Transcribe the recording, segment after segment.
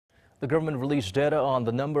The government released data on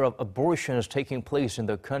the number of abortions taking place in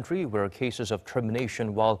the country where cases of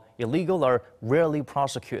termination, while illegal, are rarely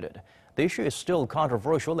prosecuted. The issue is still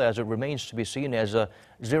controversial as it remains to be seen as a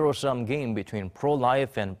zero-sum game between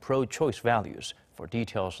pro-life and pro-choice values. For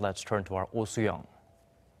details, let's turn to our Soo-young.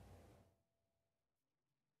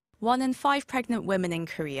 1 in 5 pregnant women in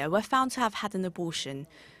Korea were found to have had an abortion,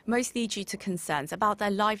 mostly due to concerns about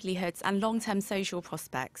their livelihoods and long-term social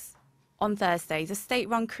prospects. On Thursday, the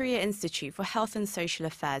state-run Korea Institute for Health and Social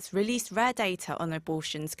Affairs released rare data on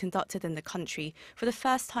abortions conducted in the country for the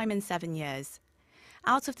first time in 7 years.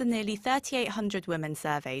 Out of the nearly 3,800 women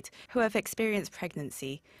surveyed who have experienced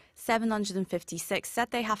pregnancy, 756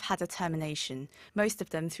 said they have had a termination, most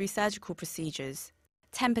of them through surgical procedures.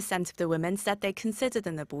 10% of the women said they considered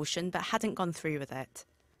an abortion but hadn't gone through with it.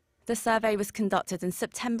 The survey was conducted in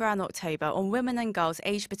September and October on women and girls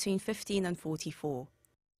aged between 15 and 44.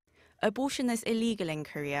 Abortion is illegal in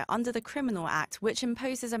Korea under the Criminal Act, which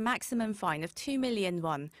imposes a maximum fine of 2 million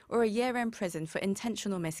won or a year in prison for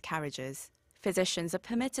intentional miscarriages. Physicians are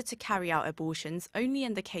permitted to carry out abortions only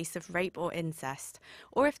in the case of rape or incest,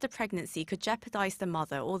 or if the pregnancy could jeopardize the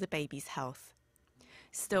mother or the baby's health.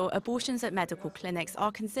 Still, abortions at medical clinics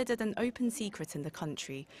are considered an open secret in the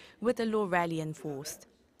country, with the law rarely enforced.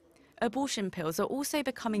 Abortion pills are also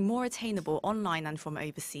becoming more attainable online and from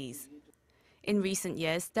overseas. In recent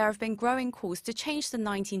years, there have been growing calls to change the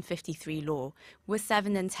 1953 law, with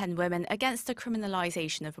 7 in 10 women against the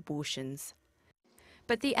criminalization of abortions.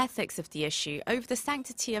 But the ethics of the issue over the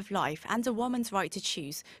sanctity of life and a woman's right to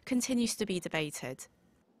choose continues to be debated.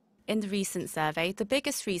 In the recent survey, the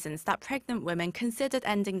biggest reasons that pregnant women considered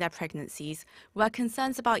ending their pregnancies were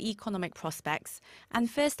concerns about economic prospects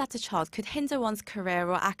and fears that a child could hinder one's career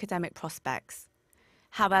or academic prospects.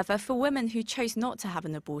 However, for women who chose not to have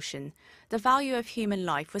an abortion, the value of human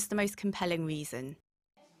life was the most compelling reason.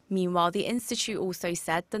 Meanwhile, the institute also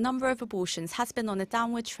said the number of abortions has been on a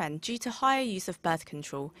downward trend due to higher use of birth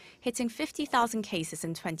control, hitting 50,000 cases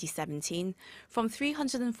in 2017 from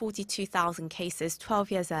 342,000 cases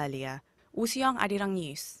 12 years earlier. Soo-young, Arirang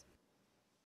News.